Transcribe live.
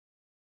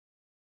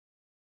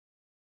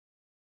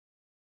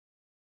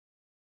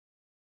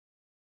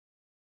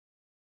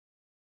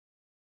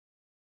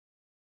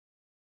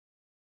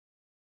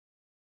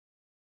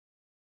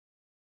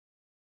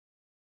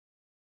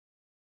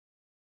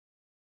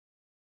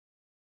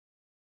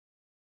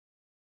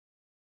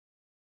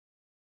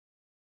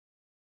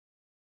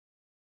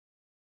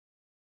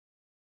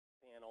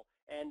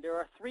now, and there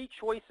are three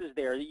choices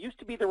there. It used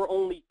to be there were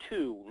only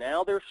two.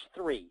 Now there's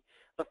three.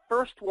 The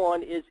first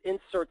one is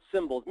insert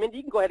symbols. Mindy,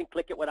 you can go ahead and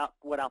click it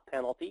without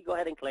penalty. Go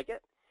ahead and click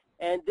it.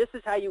 And this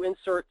is how you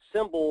insert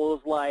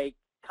symbols like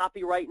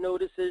copyright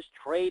notices,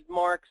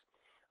 trademarks.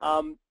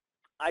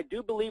 I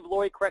do believe,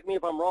 Lori, correct me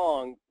if I'm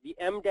wrong, the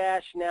M-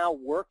 now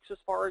works as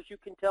far as you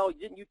can tell.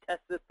 Didn't you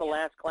test this the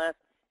last class?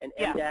 And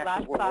yes,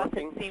 last were class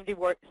working?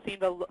 it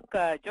seemed to look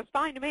just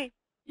fine to me.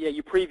 Yeah,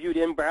 you previewed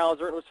in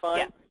browser and it was fine?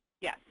 Yes,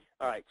 yes.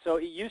 All right, so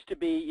it used to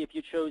be if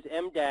you chose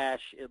M-,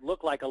 it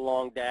looked like a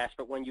long dash,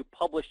 but when you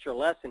published your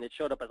lesson, it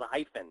showed up as a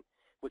hyphen,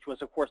 which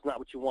was, of course, not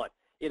what you want.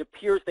 It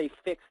appears they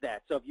fixed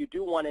that. So if you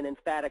do want an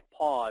emphatic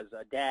pause,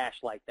 a dash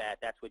like that,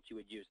 that's what you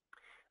would use.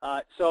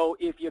 So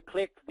if you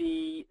click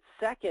the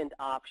second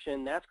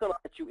option, that's going to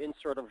let you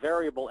insert a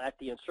variable at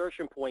the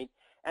insertion point.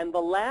 And the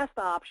last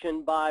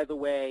option, by the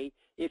way,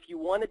 if you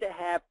wanted to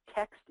have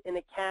text in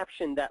a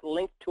caption that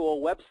linked to a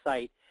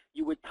website,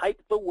 you would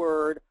type the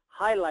word,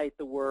 highlight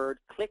the word,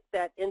 click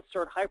that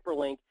insert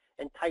hyperlink,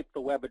 and type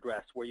the web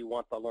address where you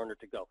want the learner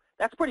to go.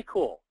 That's pretty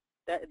cool.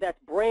 That's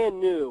brand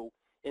new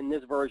in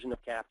this version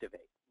of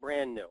Captivate,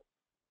 brand new.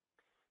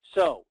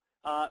 So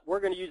we're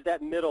going to use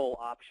that middle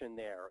option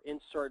there,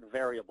 insert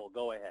variable.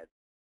 Go ahead.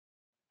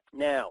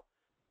 Now,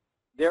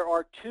 there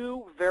are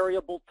two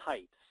variable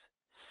types,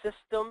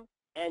 system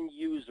and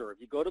user. If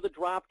you go to the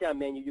drop-down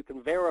menu, you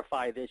can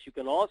verify this. You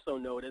can also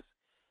notice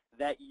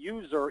that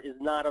user is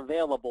not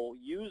available.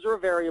 User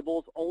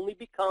variables only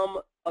become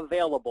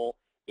available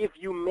if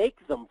you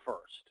make them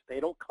first.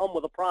 They don't come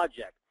with a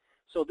project.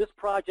 So this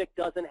project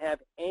doesn't have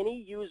any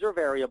user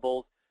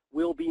variables.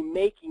 We'll be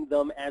making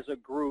them as a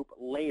group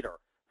later.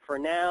 For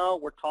now,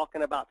 we're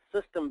talking about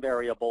system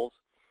variables,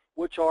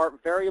 which are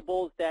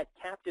variables that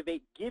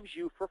Captivate gives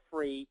you for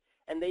free,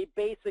 and they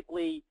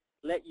basically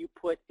let you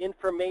put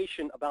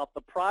information about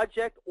the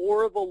project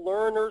or the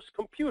learner's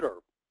computer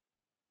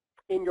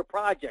in your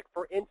project.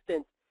 For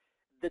instance,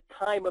 the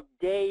time of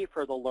day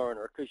for the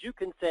learner, because you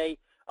can say,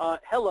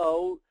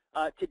 hello,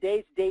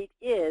 today's date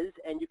is,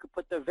 and you could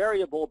put the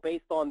variable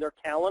based on their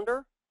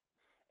calendar,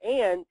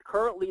 and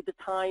currently the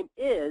time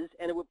is,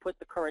 and it would put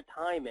the current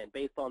time in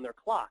based on their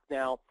clock.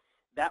 Now,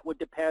 that would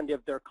depend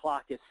if their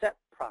clock is set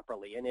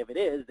properly, and if it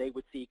is, they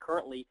would see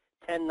currently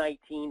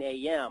 10:19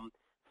 a.m.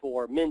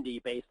 for Mindy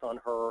based on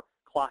her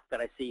clock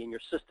that I see in your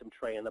system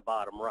tray in the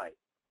bottom right.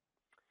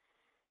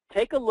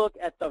 Take a look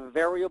at the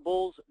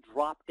variables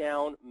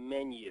drop-down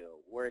menu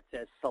where it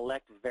says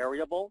select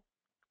variable.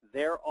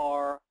 There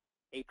are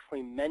a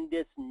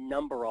tremendous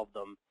number of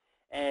them,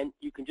 and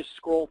you can just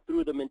scroll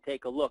through them and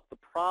take a look. The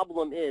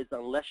problem is,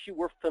 unless you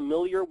were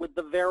familiar with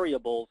the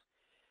variables,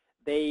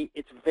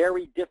 it's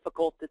very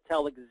difficult to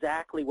tell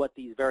exactly what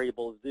these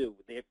variables do.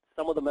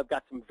 Some of them have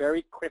got some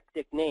very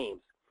cryptic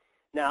names.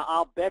 Now,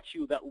 I'll bet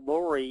you that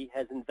Lori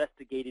has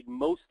investigated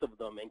most of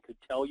them and could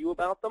tell you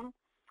about them,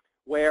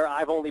 where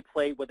I've only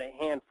played with a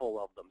handful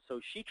of them. So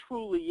she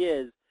truly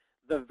is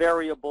the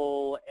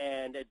variable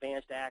and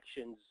advanced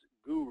actions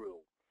guru.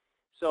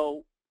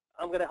 So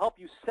I'm going to help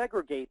you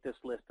segregate this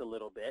list a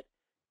little bit.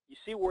 You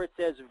see where it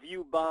says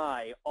View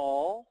By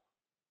All?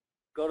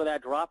 Go to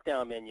that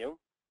drop-down menu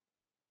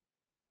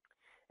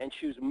and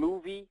choose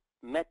Movie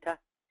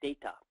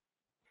Metadata.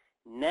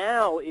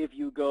 Now, if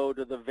you go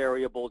to the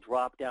variable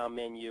drop-down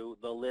menu,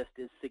 the list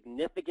is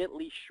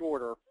significantly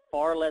shorter,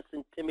 far less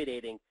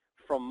intimidating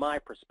from my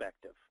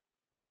perspective.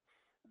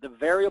 The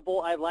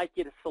variable I'd like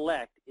you to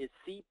select is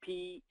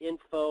CP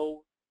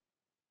Info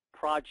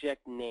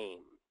Project Name.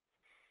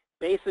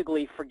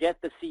 Basically, forget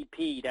the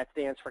CP, that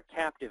stands for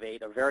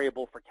Captivate, a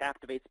variable for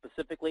Captivate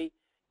specifically.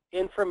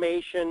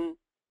 Information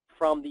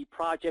from the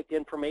project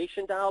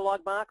information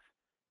dialog box,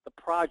 the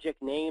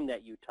project name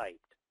that you typed.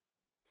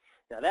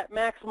 Now that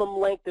maximum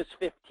length is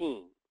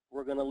 15.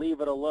 We're going to leave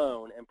it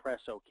alone and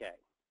press OK.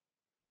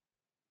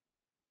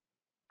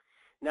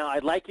 Now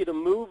I'd like you to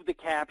move the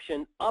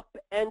caption up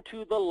and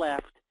to the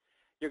left.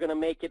 You're going to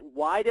make it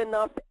wide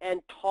enough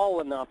and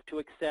tall enough to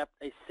accept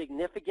a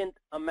significant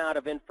amount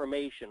of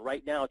information.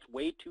 Right now it's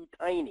way too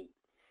tiny.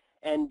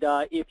 And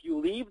if you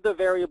leave the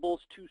variables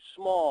too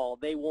small,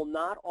 they will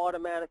not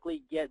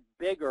automatically get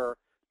bigger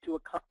to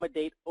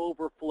accommodate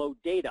overflow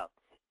data.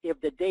 If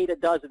the data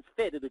doesn't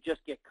fit, it'll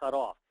just get cut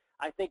off.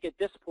 I think at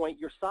this point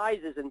your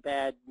size isn't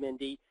bad,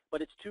 Mindy,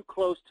 but it's too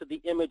close to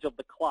the image of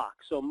the clock.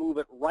 So move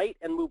it right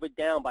and move it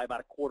down by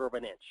about 1/4 of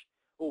an inch.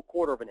 Oh,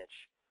 1/4 of an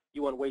inch.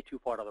 You went way too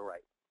far to the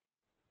right.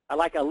 I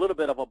like a little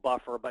bit of a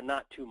buffer, but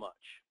not too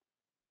much.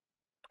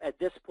 At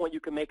this point, you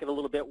can make it a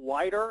little bit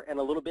wider and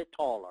a little bit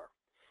taller.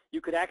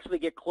 You could actually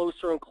get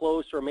closer and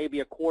closer, maybe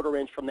 1/4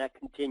 inch from that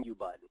continue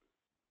button.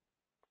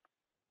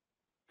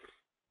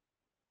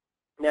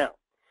 Now,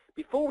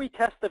 before we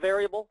test the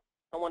variable,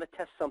 I want to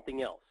test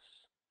something else.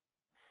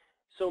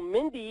 So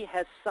Mindy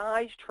has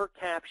sized her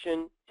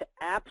caption to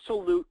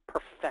absolute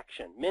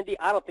perfection. Mindy,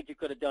 I don't think you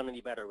could have done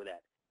any better with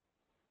that.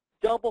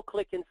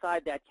 Double-click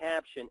inside that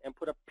caption and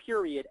put a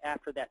period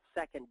after that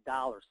second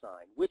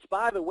 $sign, which,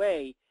 by the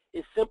way,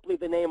 is simply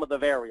the name of the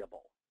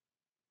variable.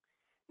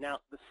 Now,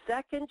 the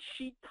second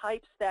she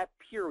types that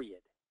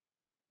period,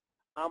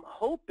 I'm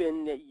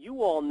hoping that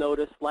you all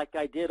noticed, like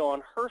I did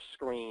on her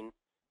screen,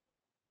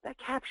 that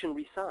caption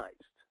resized.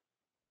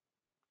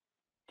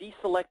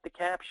 Deselect the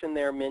caption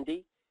there,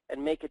 Mindy,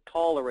 and make it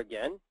taller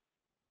again.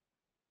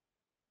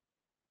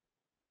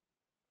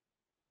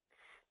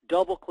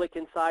 Double-click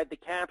inside the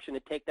caption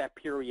to take that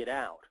period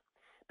out.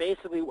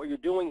 Basically, what you're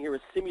doing here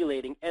is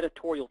simulating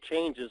editorial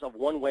changes of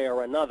one way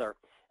or another.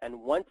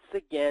 And once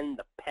again,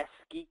 the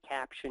pesky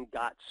caption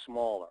got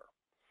smaller.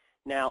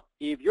 Now,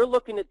 if you're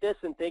looking at this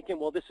and thinking,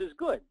 well, this is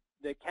good,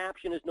 the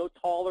caption is no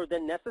taller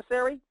than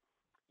necessary,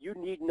 you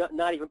need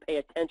not even pay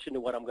attention to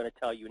what I'm going to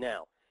tell you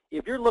now.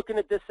 If you're looking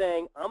at this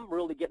saying, I'm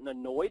really getting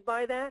annoyed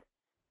by that,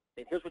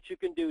 then here's what you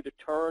can do to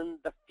turn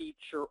the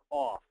feature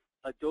off.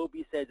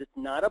 Adobe says it's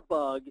not a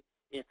bug,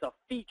 it's a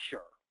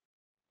feature.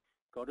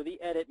 Go to the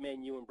Edit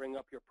menu and bring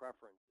up your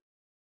preferences.